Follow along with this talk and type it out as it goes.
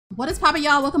What is poppin',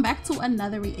 y'all? Welcome back to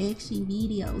another reaction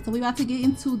video. So we about to get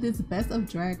into this best of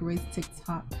Drag Race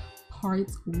TikTok part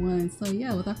 1. So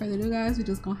yeah, without further ado, guys, we're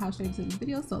just gonna hop straight into the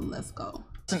video. So let's go.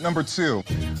 Number 2,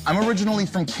 I'm originally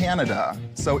from Canada.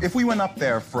 So if we went up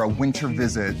there for a winter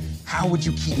visit, how would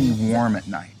you keep me warm at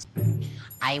night?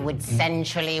 I would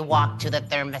sensually walk to the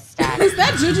thermostat. Is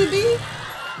that Jujubee?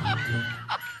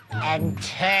 And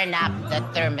turn up the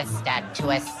thermostat to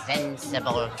a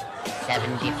sensible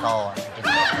 74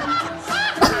 degrees.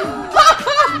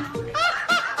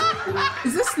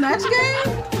 Is this Snatch Game?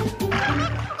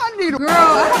 I need a girl.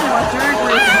 I haven't watched Drag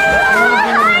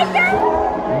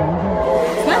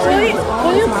Race.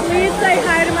 Will you please say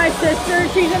hi to my sister?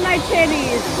 She's in my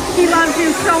titties. She loves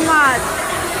you so much.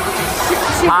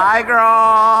 Hi,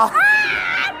 girl.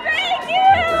 Thank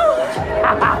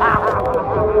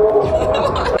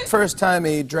you. First time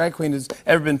a drag queen has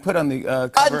ever been put on the cover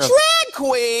of... A drag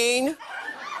queen?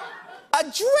 A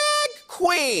drag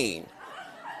queen?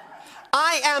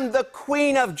 I am the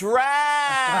queen of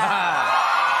drag.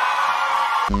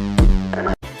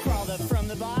 Crawled up from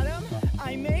the bottom,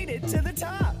 I made it to the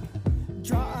top.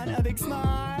 Draw on a big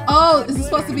smile. Oh, this is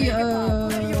supposed to be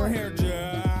Let your hair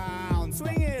down,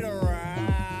 swing it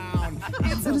around.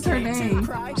 It's what is her name?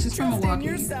 She's from Trust in Milwaukee.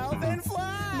 yourself and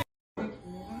fly.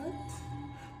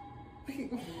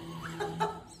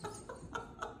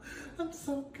 I'm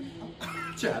so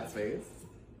confused. Chad's face.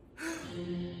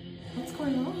 What's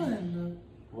going on?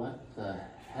 What the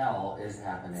hell is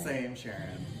happening? Same,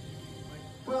 Sharon.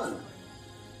 Well,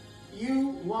 you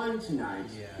won tonight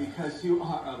because you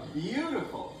are a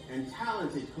beautiful and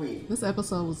talented queen. This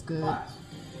episode was good. But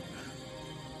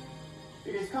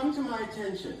it has come to my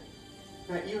attention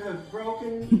that you have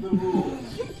broken the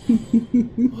rules.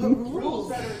 Rules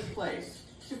that are in place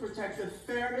to protect the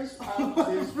fairness of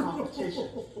this competition.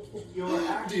 Your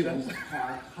actions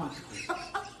have consequences.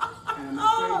 And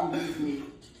I'm afraid you leave me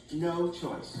no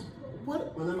choice.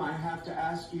 What? Willem, I have to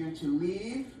ask you to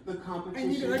leave the competition.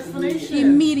 I need an explanation.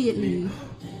 Immediately.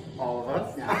 All of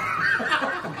us? Now.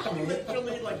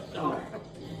 Literally, like, oh.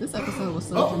 This episode was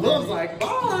so Oh, Will's dramatic. like,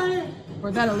 bye.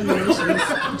 Or that elimination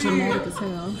is dramatic as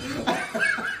hell.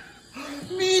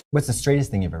 What's the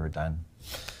straightest thing you've ever done?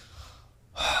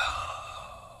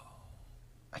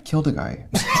 I killed a guy.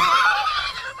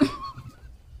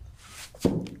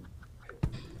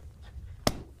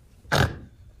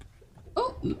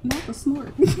 Oh, not the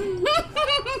snort.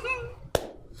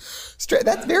 Straight.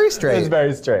 That's very straight. It's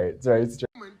very straight. It's very straight.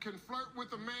 Can flirt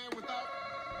with a man without...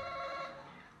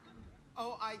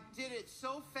 Oh, I did it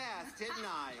so fast, didn't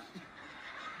I?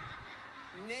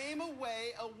 Name a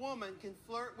way a woman can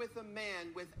flirt with a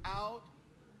man without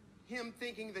him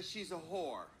thinking that she's a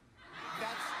whore.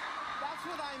 That's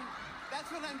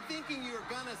what I'm thinking you're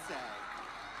gonna say.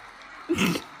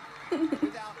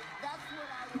 Without, that's what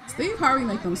I would Steve Harvey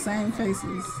make them same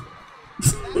faces.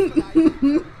 that's what I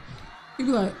do. He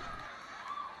be like,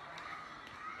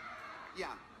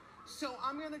 Yeah. So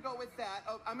I'm gonna go with that.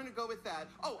 Oh, I'm gonna go with that.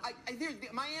 Oh,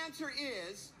 my answer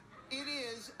is, it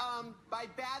is by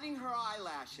batting her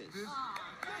eyelashes. This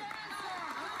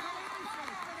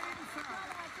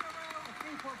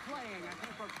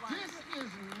is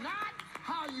not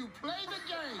how you play the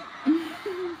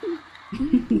game.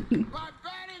 By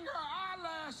batting her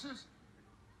eyelashes.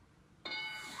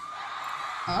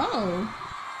 oh.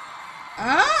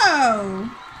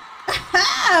 Oh.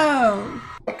 Oh.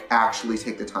 Actually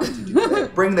take the time to do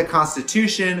it. Bring the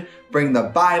Constitution, bring the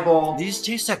Bible. These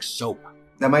taste like soap.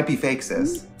 That might be fake,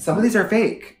 sis. Some of these are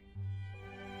fake.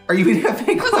 Are you eating a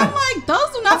fake Because one? I'm like, those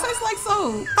do not taste like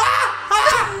soap.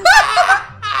 I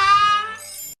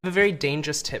have a very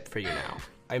dangerous tip for you now.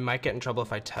 I might get in trouble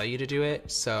if I tell you to do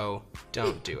it, so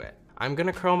don't do it. I'm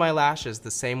gonna curl my lashes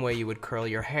the same way you would curl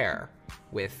your hair,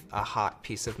 with a hot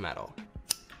piece of metal.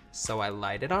 So I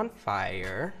light it on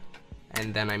fire,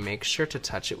 and then I make sure to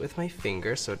touch it with my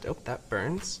finger, so oh, that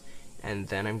burns. And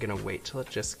then I'm gonna wait till it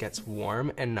just gets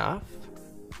warm enough.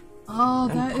 Oh,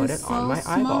 and that put is it so on my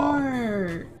smart.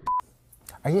 eyeball.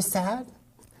 Are you sad?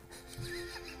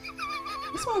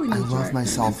 That's why we need I love drag.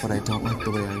 myself, but I don't like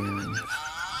the way I am.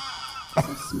 So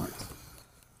smart.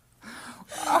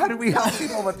 How do we help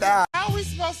people with that? How are we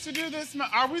supposed to do this?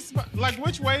 Are we like,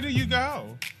 which way do you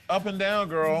go? Up and down,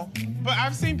 girl. But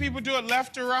I've seen people do it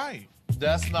left to right.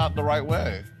 That's not the right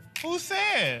way. Who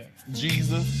said?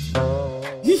 Jesus.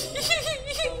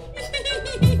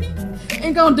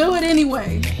 Ain't gonna do it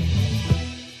anyway.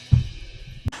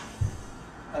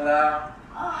 Hello.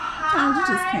 Oh,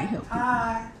 you just can't help it.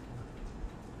 Hi.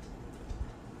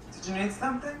 Did you need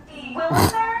something? Willem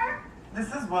there? This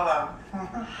is Willem.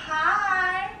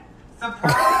 Hi.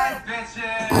 Surprise,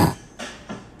 bitches!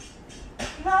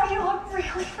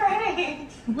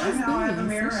 What is I have a this?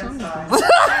 mirror What show is inside.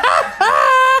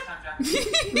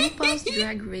 RuPaul's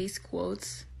Drag Race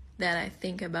quotes that I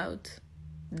think about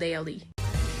daily.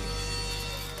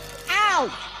 Ow!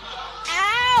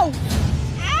 Ow!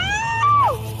 Ow!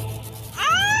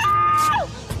 Ow!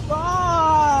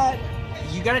 God!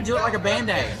 You gotta do it like a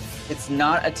Band-Aid. It's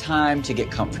not a time to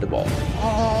get comfortable.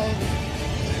 Oh,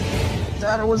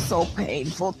 that was so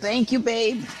painful. Thank you,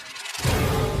 babe.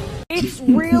 It's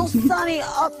real sunny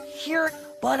up here,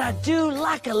 but I do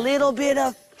like a little bit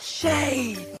of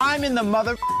shade. I'm in the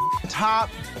mother top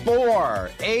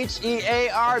 4.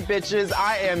 H-E-A-R, bitches.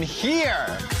 I am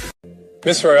here.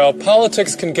 Miss Royale,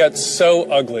 politics can get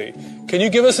so ugly. Can you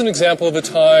give us an example of a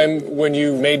time when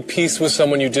you made peace with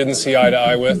someone you didn't see eye to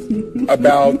eye with?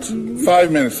 About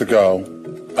 5 minutes ago,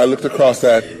 I looked across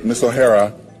at Miss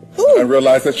O'Hara and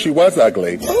realized that she was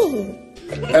ugly.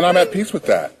 And I'm at peace with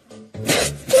that.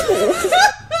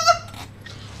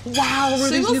 Wow,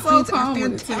 She these was new so queens are calm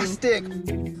with it, too. fantastic.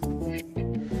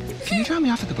 Can you drop me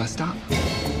off at the bus stop?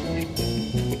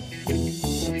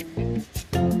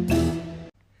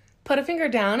 Put a finger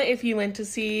down if you went to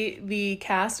see the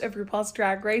cast of RuPaul's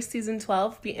Drag Race Season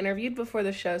 12 be interviewed before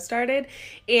the show started,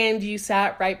 and you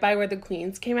sat right by where the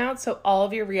queens came out, so all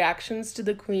of your reactions to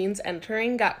the queens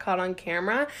entering got caught on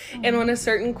camera. And when a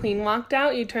certain queen walked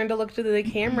out, you turned to look to the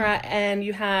camera and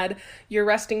you had your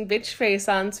resting bitch face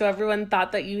on, so everyone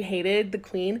thought that you hated the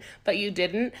queen, but you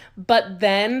didn't. But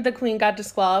then the queen got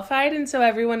disqualified, and so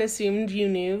everyone assumed you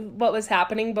knew what was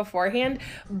happening beforehand,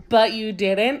 but you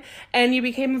didn't, and you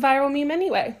became a viral meme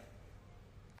anyway.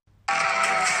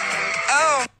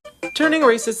 Turning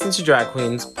racists into drag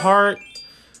queens, part...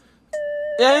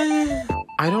 I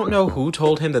don't know who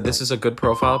told him that this is a good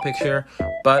profile picture,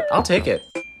 but I'll take it.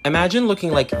 Imagine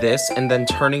looking like this and then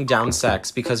turning down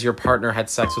sex because your partner had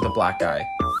sex with a black guy.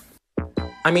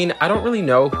 I mean, I don't really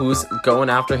know who's going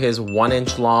after his 1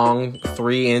 inch long,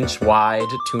 3 inch wide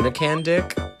tuna can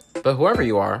dick, but whoever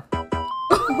you are,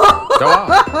 go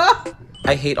off.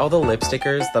 I hate all the lip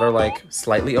stickers that are like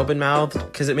slightly open-mouthed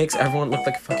because it makes everyone look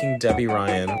like fucking Debbie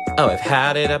Ryan. Oh, I've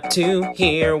had it up to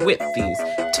here with these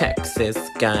Texas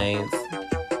guys.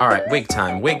 All right, wig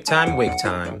time, wig time, wig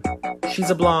time.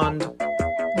 She's a blonde.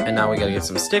 And now we gotta get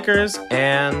some stickers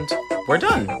and we're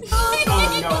done.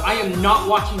 Oh no, I am not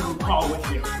watching RuPaul with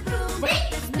you.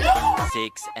 Wait, no!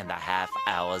 6.5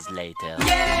 hours later.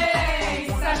 Yay!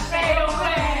 Sashay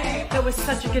away! That was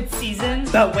such a good season.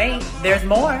 But wait, there's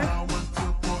more.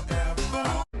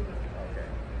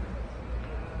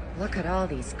 Look at all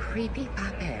these creepy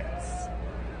puppets.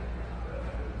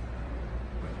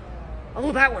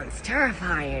 Oh, that one's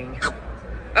terrifying.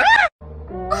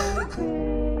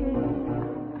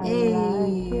 Hey.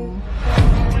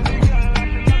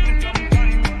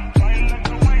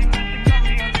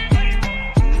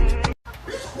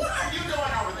 What are you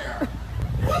doing over there?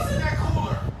 What's in that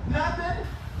cooler? Nothing?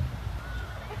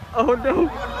 Oh no.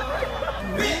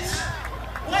 Bitch!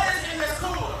 What is in this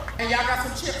cooler? And y'all got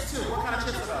some chips too. What kind of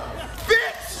chips are those?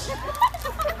 Bitch!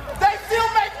 They still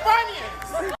make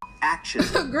Funyuns! Action.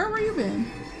 Girl, where you been?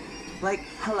 Like,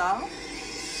 hello?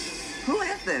 Who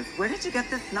is this? Where did you get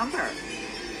this number?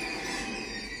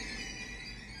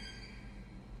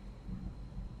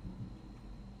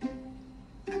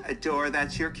 Adore,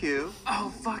 that's your cue.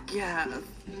 Oh, fuck yes.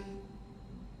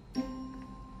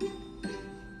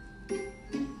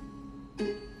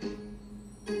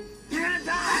 You're gonna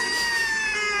die!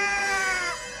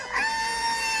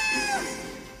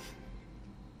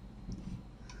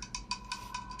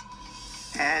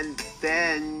 And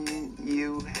then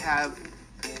you have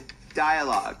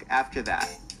dialogue after that.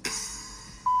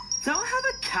 Don't have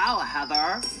a cow,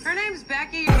 Heather. Her name's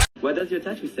Becky. What does your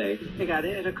tattoo say? I got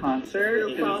it at a concert.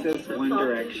 It says One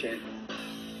Direction.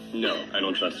 No, I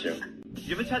don't trust you. Do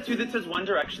you have a tattoo that says One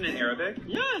Direction in Arabic?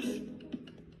 Yes.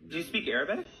 Do you speak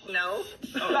Arabic? No.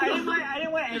 Oh. I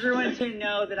didn't want everyone to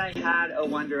know that I had a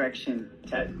One Direction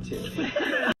tattoo.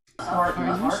 Are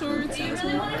you sure it's this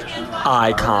one?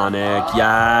 Iconic.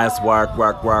 Yes. Work,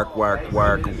 work, work, work,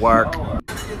 work, work.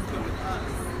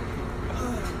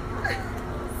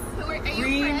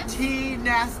 Green tea,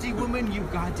 nasty woman, you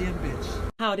goddamn bitch.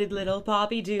 How did little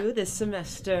Bobby do this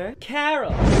semester?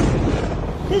 Carol!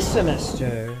 This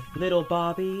semester, little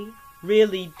Bobby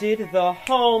really did the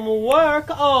homework.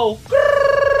 Oh,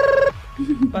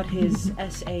 but his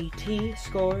SAT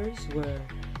scores were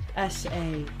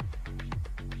SAD.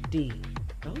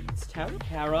 Oh, it's terrible.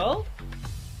 Carol?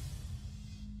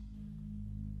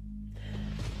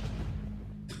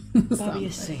 Bobby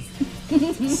is safe.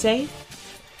 Safe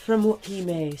from what he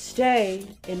may stay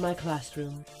in my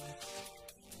classroom.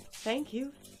 Thank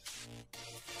you.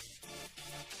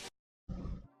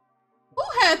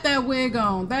 had that wig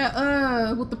on?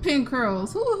 That with the pink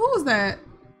curls. Who was that?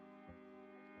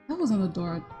 That wasn't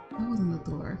Adora. That wasn't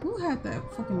Adora. Who had that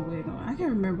fucking wig on? I can't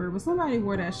remember, but somebody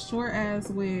wore that short ass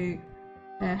wig.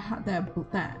 That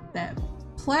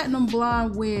platinum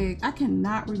blonde wig. I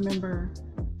cannot remember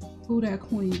who that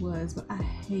queen was, but I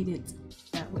hated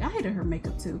that wig. I hated her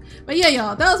makeup too. But yeah,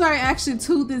 y'all, that was my reaction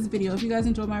to this video. If you guys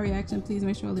enjoyed my reaction, please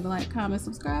make sure to leave a like, comment,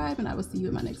 subscribe, and I will see you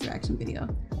in my next reaction video.